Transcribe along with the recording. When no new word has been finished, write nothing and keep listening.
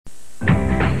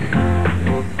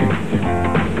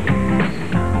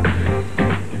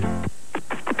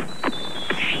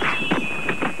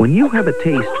When you have a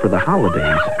taste for the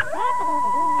holidays,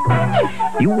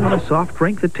 you want a soft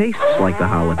drink that tastes like the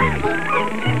holidays.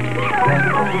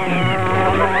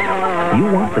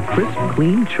 You want the crisp,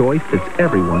 clean choice that's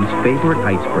everyone's favorite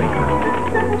icebreaker.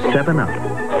 7-Up,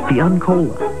 the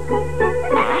Uncola.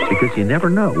 Because you never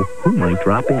know who might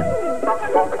drop in.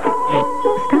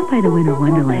 Stop by the Winter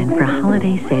Wonderland for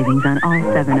holiday savings on all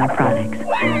 7-Up products.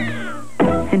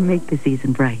 And make the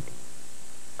season bright.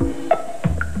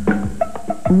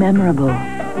 Memorable.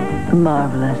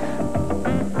 Marvelous.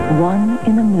 1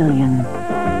 in a million.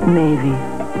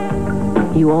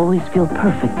 Navy. You always feel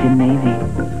perfect in Navy.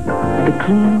 The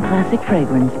clean, classic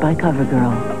fragrance by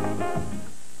CoverGirl.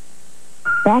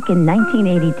 Back in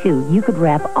 1982, you could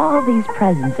wrap all these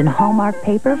presents in Hallmark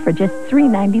paper for just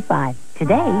 $3.95.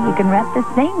 Today, you can wrap the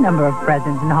same number of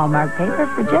presents in Hallmark paper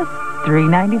for just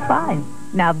 $3.95.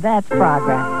 Now that's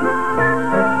progress.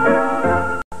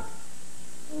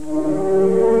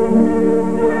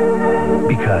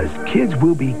 Because kids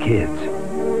will be kids.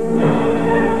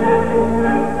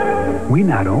 We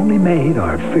not only made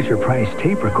our Fisher-Price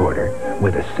tape recorder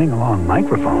with a sing-along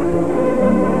microphone,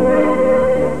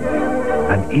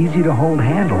 an easy-to-hold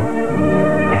handle,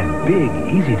 and big,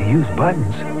 easy-to-use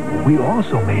buttons, we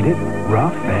also made it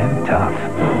rough and tough.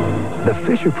 The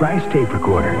Fisher-Price tape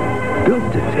recorder,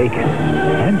 built to take it,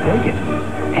 and take it,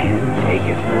 and take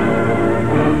it.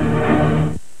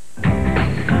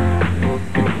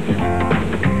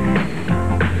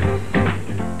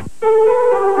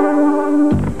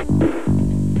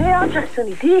 Hey, I'll try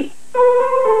Sunny D.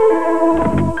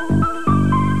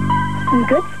 Some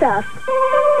good stuff.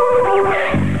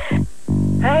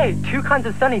 Hey, 2 kinds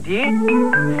of Sunny D.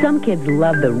 Some kids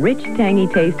love the rich, tangy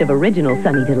taste of original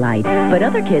Sunny Delight, but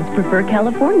other kids prefer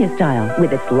California style,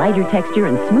 with its lighter texture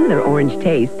and smoother orange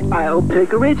taste. I'll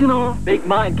take original. Make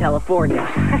mine California.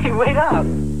 Hey, wait up.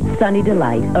 Sunny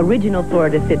Delight, original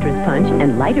Florida citrus punch,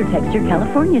 and lighter texture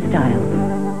California style.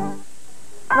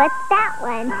 What's that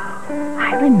one?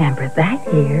 I remember that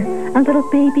year, a little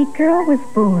baby girl was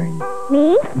born.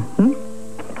 Me?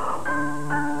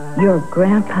 Your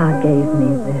grandpa gave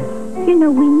me this. You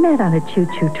know, we met on a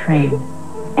choo-choo train.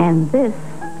 And this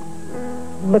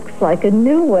looks like a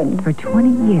new one. For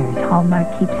 20 years,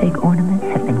 Hallmark keepsake ornaments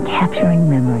have been capturing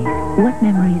memories. What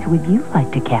memories would you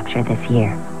like to capture this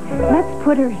year? Let's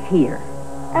put her here.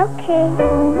 Okay.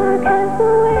 Hallmark has a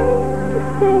way to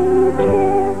say you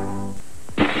care.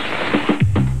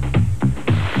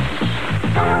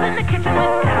 Someone's in the kitchen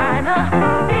with Dinah.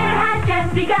 Dinner has just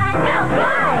begun. Now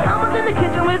fly! Someone's in the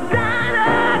kitchen with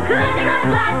Dinah. Cooking up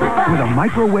lots of fun. With a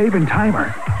microwave and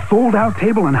timer, fold-out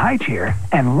table and high chair,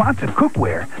 and lots of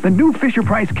cookware, the new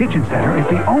Fisher-Price Kitchen Center is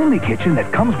the only kitchen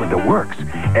that comes with the works.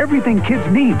 Everything kids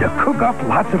need to cook up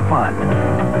lots of fun.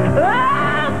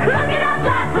 Oh, cooking up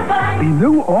lots of fun. The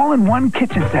new all-in-one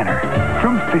Kitchen Center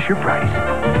from Fisher-Price.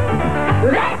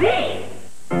 Let's see!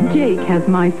 Jake has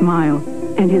my smile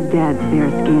and his dad's fair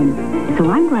skin. So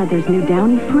I'm glad there's new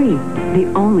Downy Free,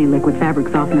 the only liquid fabric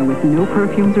softener with no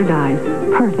perfumes or dyes.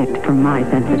 Perfect for my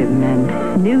sensitive men.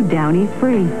 New Downy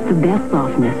Free, the best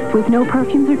softness with no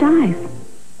perfumes or dyes.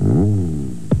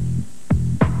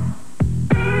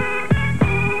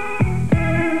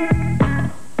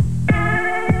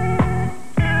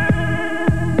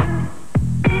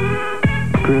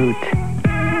 Groot.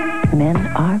 Men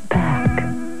are back.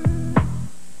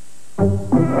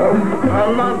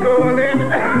 I'm not going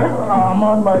in. I'm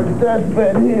on my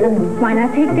deathbed here. Why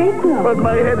not take Dayquil? But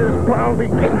my head is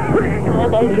pounding.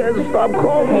 I can't stop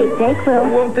coughing. Take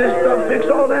Dayquil. Won't this stuff fix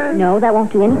all that? No, that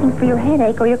won't do anything for your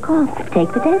headache or your cough.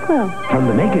 Take the Dayquil. From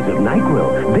the makers of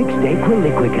NyQuil, Vicks DayQuil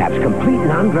Liquid Caps, complete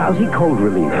non-drowsy cold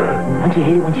relief. Don't you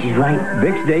hate it when she's right?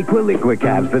 Vicks DayQuil Liquid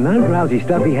Caps, the non-drowsy,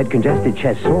 stuffy head, congested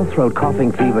chest, sore throat,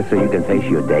 coughing, fever, so you can face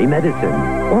your day medicine.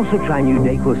 Also try new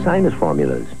DayQuil sinus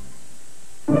formulas.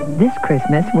 This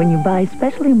Christmas, when you buy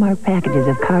specially marked packages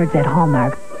of cards at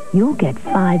Hallmark, you'll get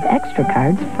 5 extra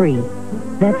cards free.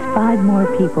 That's 5 more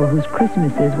people whose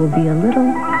Christmases will be a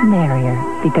little merrier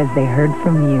because they heard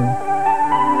from you.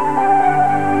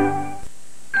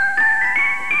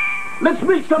 Let's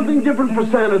make something different for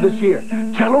Santa this year.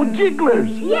 Cello jigglers.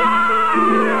 Yeah!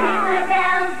 Jigglers,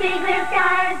 bells, jigglers,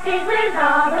 cards, jigglers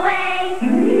all the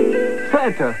way.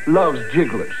 Santa loves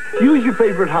jigglers. Use your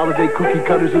favorite holiday cookie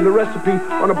cutters in the recipe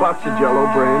on a box of Jell-O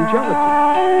brand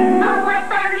gelatin. Oh, what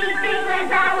fun these jigglers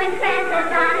are when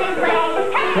Santa's on his way.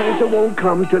 Hey! Santa won't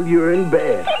come till you're in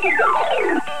bed.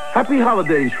 Happy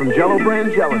holidays from Jell-O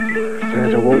brand gelatin.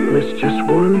 Santa won't miss just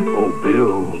one. Oh,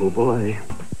 Bill, oh boy.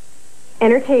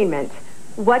 Entertainment.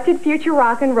 What did future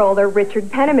rock and roller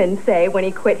Richard Penniman say when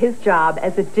he quit his job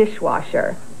as a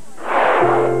dishwasher?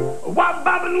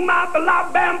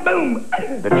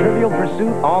 The Trivial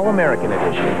Pursuit All-American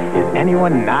Edition. Is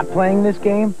anyone not playing this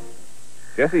game?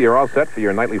 Jesse, you're all set for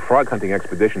your nightly frog hunting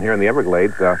expedition here in the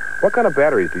Everglades. What kind of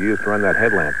batteries do you use to run that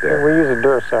headlamp there? We use a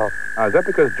Duracell. Is that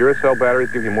because Duracell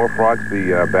batteries give you more frogs,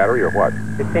 the battery, or what?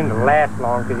 They seem to last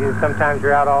long because sometimes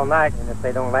you're out all night, and if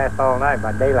they don't last all night,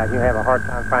 by daylight you have a hard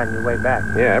time finding your way back.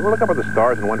 Yeah, ever look up at the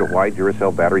stars and wonder why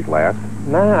Duracell batteries last?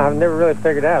 No, I've never really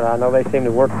figured out. I know they seem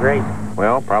to work great.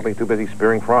 Well, probably too busy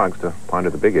spearing frogs to ponder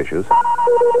the big issues.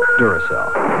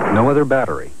 Duracell. No other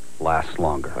battery lasts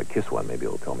longer. If I kiss one, maybe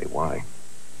it'll tell me why.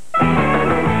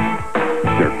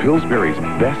 They're Pillsbury's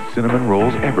best cinnamon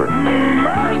rolls ever.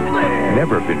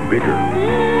 Never been bigger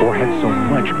or had so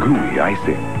much gooey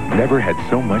icing. Never had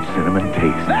so much cinnamon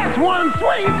taste. That's one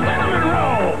sweet cinnamon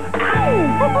roll!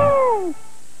 Ow!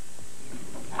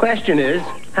 Question is,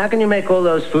 how can you make all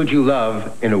those foods you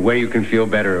love in a way you can feel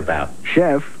better about?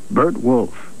 Chef Bert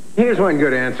Wolf. Here's one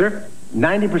good answer.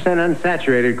 90%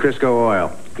 unsaturated Crisco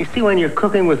oil. You see, when you're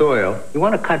cooking with oil, you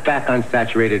want to cut back on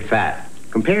saturated fat.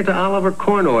 Compared to olive or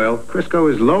corn oil, Crisco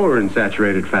is lower in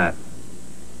saturated fat.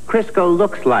 Crisco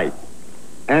looks light,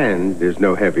 and there's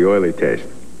no heavy oily taste.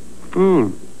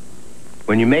 When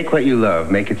you make what you love,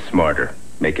 make it smarter.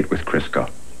 Make it with Crisco.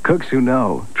 Cooks who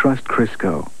know, trust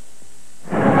Crisco.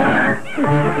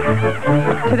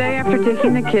 Today, after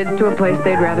taking the kids to a place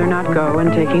they'd rather not go,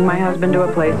 and taking my husband to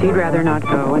a place he'd rather not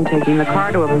go, and taking the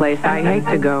car to a place I hate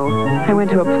to go, I went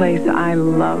to a place I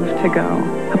love to go.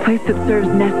 A place that serves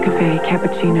Nescafe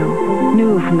cappuccino,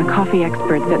 new from the coffee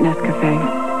experts at Nescafe.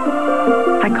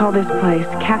 I call this place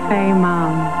Cafe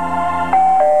Mom.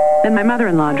 Then my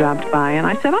mother-in-law dropped by, and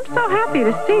I said, "I'm so happy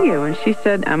to see you." And she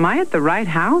said, "Am I at the right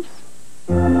house?"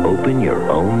 Open your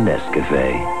own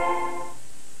Nescafe.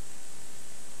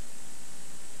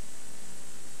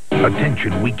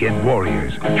 Attention, weekend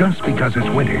warriors. Just because it's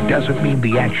winter doesn't mean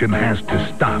the action has to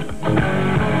stop.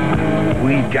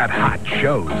 We've got hot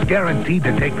shows guaranteed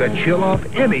to take the chill off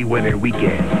any winter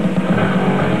weekend.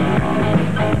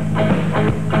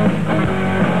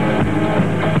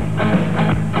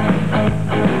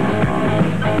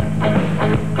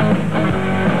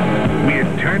 We're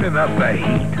turning up the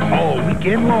heat all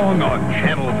weekend long on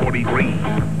Channel 43.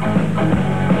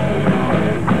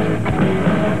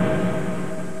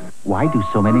 Why do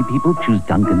so many people choose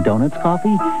Dunkin' Donuts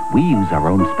coffee? We use our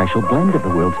own special blend of the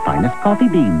world's finest coffee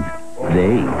beans.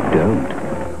 They don't.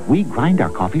 We grind our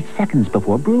coffee seconds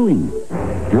before brewing.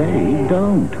 They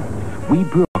don't. We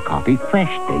brew our coffee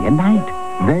fresh day and night.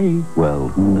 They, well,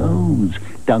 who knows?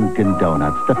 Dunkin'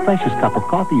 Donuts, the freshest cup of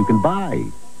coffee you can buy.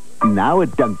 Now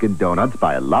at Dunkin' Donuts,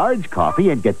 buy a large coffee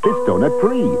and get this donut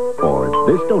free. Or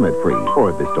this donut free.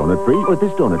 Or this donut free. Or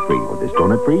this donut free. Or this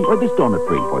donut free. Or this donut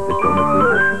free. Or this donut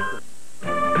free.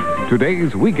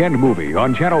 Today's Weekend Movie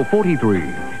on Channel 43.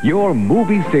 Your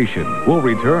movie station will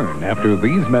return after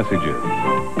these messages.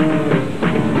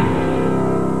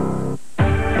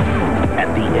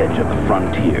 At the edge of the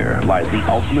frontier lies the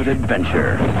ultimate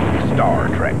adventure. Star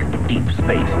Trek Deep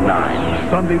Space Nine.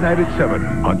 Sunday night at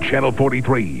 7 on Channel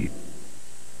 43.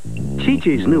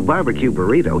 Chi-Chi's new barbecue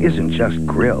burrito isn't just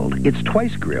grilled, it's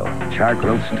twice grilled.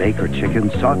 Char-grilled steak or chicken,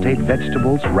 sautéed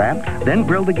vegetables, wrapped, then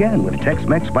grilled again with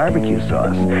Tex-Mex barbecue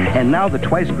sauce. And now the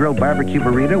twice-grilled barbecue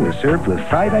burrito is served with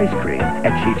fried ice cream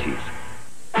at Chi-Chi's.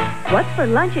 What's for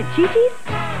lunch at Chi-Chi's?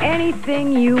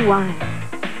 Anything you want.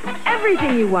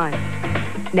 Everything you want.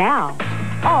 Now,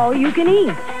 all you can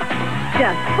eat.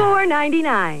 Just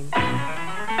 $4.99.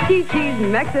 Chi-Chi's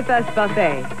Mexifest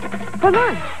Buffet. For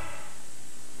lunch.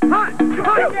 Hot! Hot!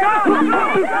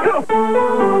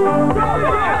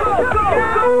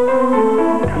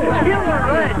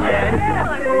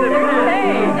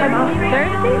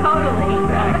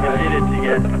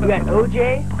 You got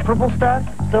OJ, purple stuff,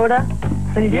 soda,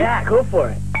 Sunny D? Yeah, go for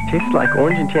it. Tastes like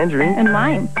orange and tangerine. And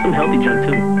lime. Some healthy junk,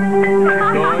 too.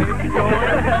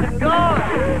 Go!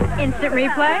 Instant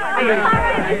replay?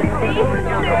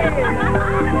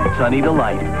 Sunny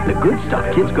Delight. The good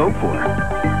stuff kids go for.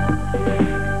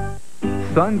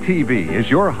 Sun TV is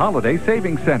your holiday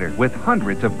savings center with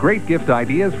hundreds of great gift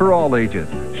ideas for all ages.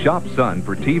 Shop Sun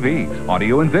for TVs,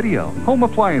 audio and video, home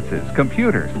appliances,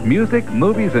 computers, music,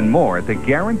 movies, and more at the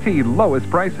guaranteed lowest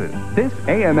prices. This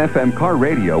AM/FM car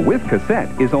radio with cassette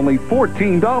is only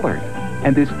 $14.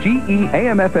 And this GE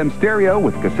AM/FM stereo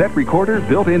with cassette recorder,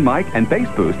 built-in mic, and bass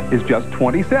boost is just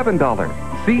 $27.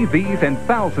 See these and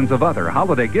thousands of other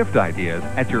holiday gift ideas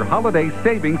at your holiday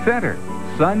savings center.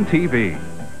 Sun TV.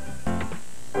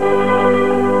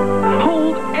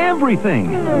 Hold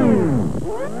everything!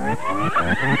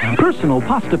 Personal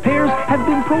pasta pairs have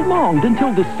been prolonged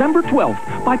until December 12th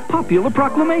by popular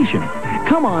proclamation.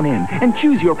 Come on in and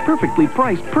choose your perfectly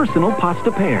priced personal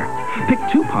pasta pair. Pick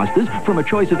 2 pastas from a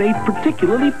choice of 8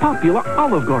 particularly popular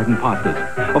Olive Garden pastas.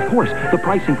 Of course, the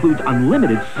price includes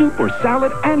unlimited soup or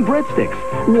salad and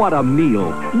breadsticks. What a meal!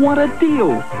 What a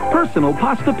deal! Personal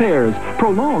pasta pairs,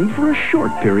 prolonged for a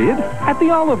short period at the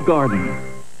Olive Garden.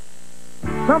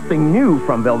 Something new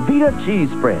from Velveeta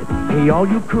Cheese Spread. Hey, all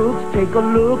you cooks, take a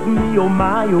look, me oh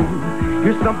my oh.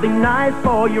 Here's something nice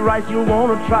for your rice you'll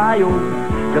want to try oh.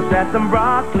 Just add some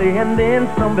broccoli and then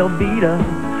some Velveeta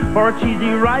for a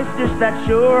cheesy rice dish that's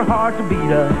sure hard to beat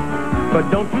up. But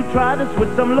don't you try this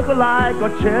with some look-alike or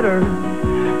cheddar,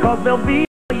 cause Velveeta,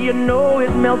 you know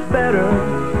it melts better.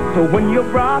 So when your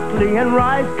broccoli and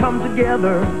rice come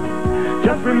together,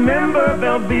 just remember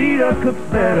Velveeta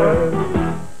cooks better.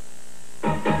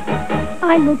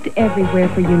 I looked everywhere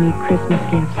for unique Christmas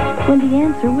gifts when the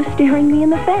answer was staring me in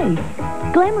the face.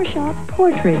 Glamour Shop's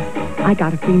Portraits. I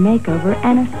got a free makeover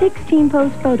and a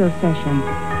 16-pose photo session.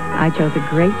 I chose a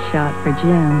great shot for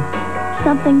Jim.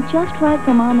 Something just right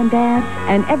for Mom and Dad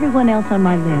and everyone else on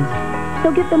my list.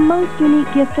 So get the most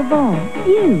unique gift of all,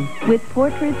 you, with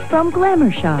Portraits from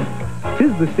Glamour Shop.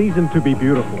 'Tis the season to be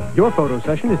beautiful. Your photo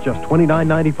session is just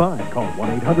 $29.95. Call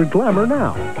 1-800-GLAMOUR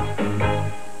now.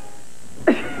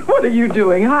 What are you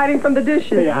doing, hiding from the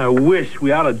dishes? Hey, I wish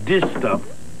we ought to dish stuff.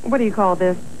 What do you call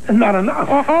this? Not enough.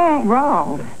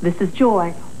 Wrong. This is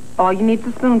joy. All you need is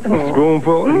a spoonful. A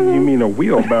spoonful? You mean a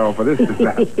wheelbarrow for this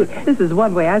disaster. This is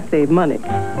one way I save money.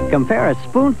 Compare a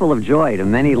spoonful of Joy to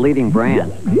many leading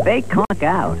brands. They conk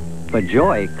out, but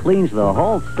Joy cleans the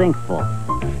whole sinkful.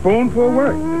 Spoonful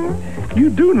work. You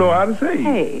do know how to save.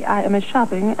 Hey, I am a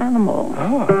shopping animal.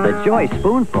 Oh. The Joy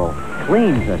spoonful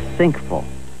cleans a sinkful.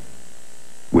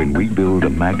 When we build a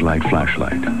Maglite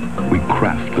flashlight, we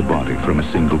craft the body from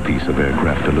a single piece of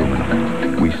aircraft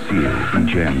aluminum. We seal and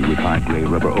jam with high-grade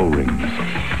rubber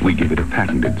O-rings. We give it a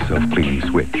patented self-cleaning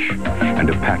switch and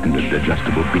a patented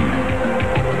adjustable beam.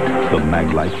 The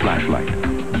Maglite flashlight.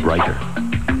 Brighter,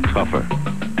 tougher,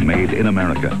 made in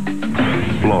America,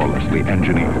 flawlessly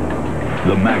engineered.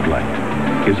 The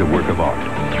Maglite is a work of art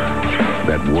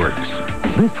that works.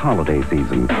 This holiday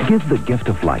season, give the gift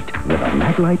of light with a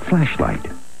Maglite flashlight.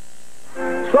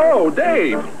 So,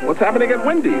 Dave, what's happening at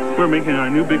Wendy's? We're making our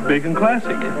new Big Bacon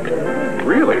Classic.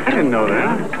 Really? I didn't know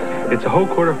that. It's a whole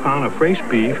quarter-pound of fresh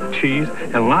beef, cheese,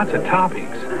 and lots of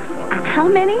toppings. How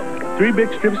many? 3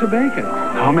 big strips of bacon.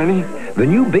 How many? The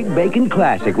new Big Bacon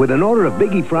Classic with an order of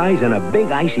Biggie fries and a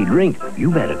big icy drink. You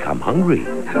better come hungry.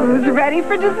 Who's ready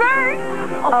for dessert?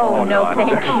 Oh, no,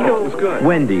 thank you. It's good.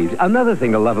 Wendy's, another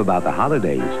thing to love about the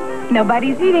holidays.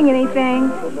 Nobody's eating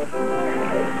anything.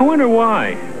 I wonder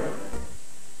why.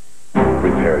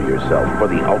 Prepare yourself for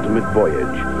the ultimate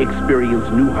voyage. Experience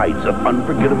new heights of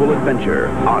unforgettable adventure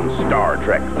on Star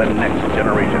Trek: The Next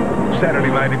Generation. Saturday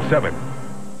night at 7.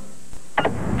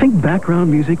 Think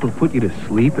background music will put you to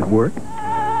sleep at work?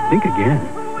 Think again.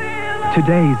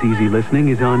 Today's easy listening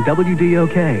is on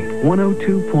WDOK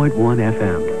 102.1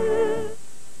 FM.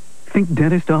 Think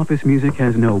dentist office music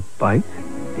has no bite?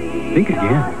 Think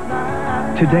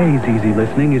again. Today's easy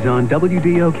listening is on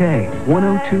WDOK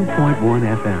 102.1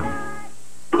 FM.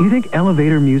 You think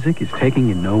elevator music is taking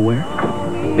you nowhere?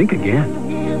 Think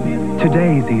again.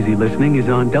 Today's easy listening is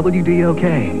on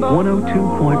WDOK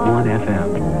 102.1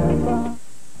 FM.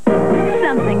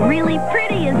 Something really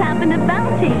pretty has happened at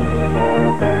Bounty.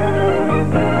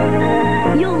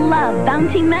 You'll love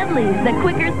Bounty Medleys, the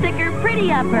quicker, thicker,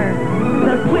 pretty upper.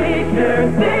 The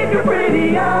quicker, thicker,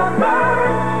 pretty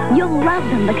upper. You'll love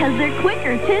them because they're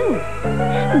quicker, too.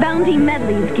 Bounty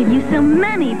Medleys give you so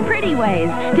many pretty ways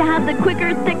to have the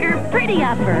quicker, thicker, pretty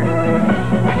upper.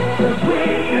 The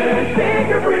quicker,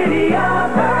 thicker, pretty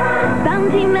upper.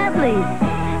 Bounty Medleys.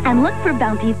 And look for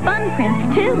Bounty Fun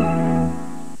prints, too.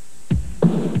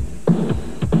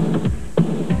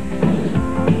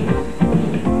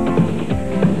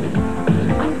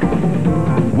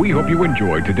 We hope you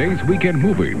enjoyed today's weekend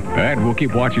movie, and we'll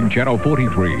keep watching Channel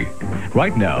 43.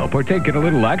 Right now, partake in a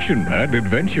little action and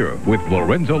adventure with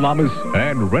Lorenzo Lamas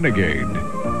and Renegade.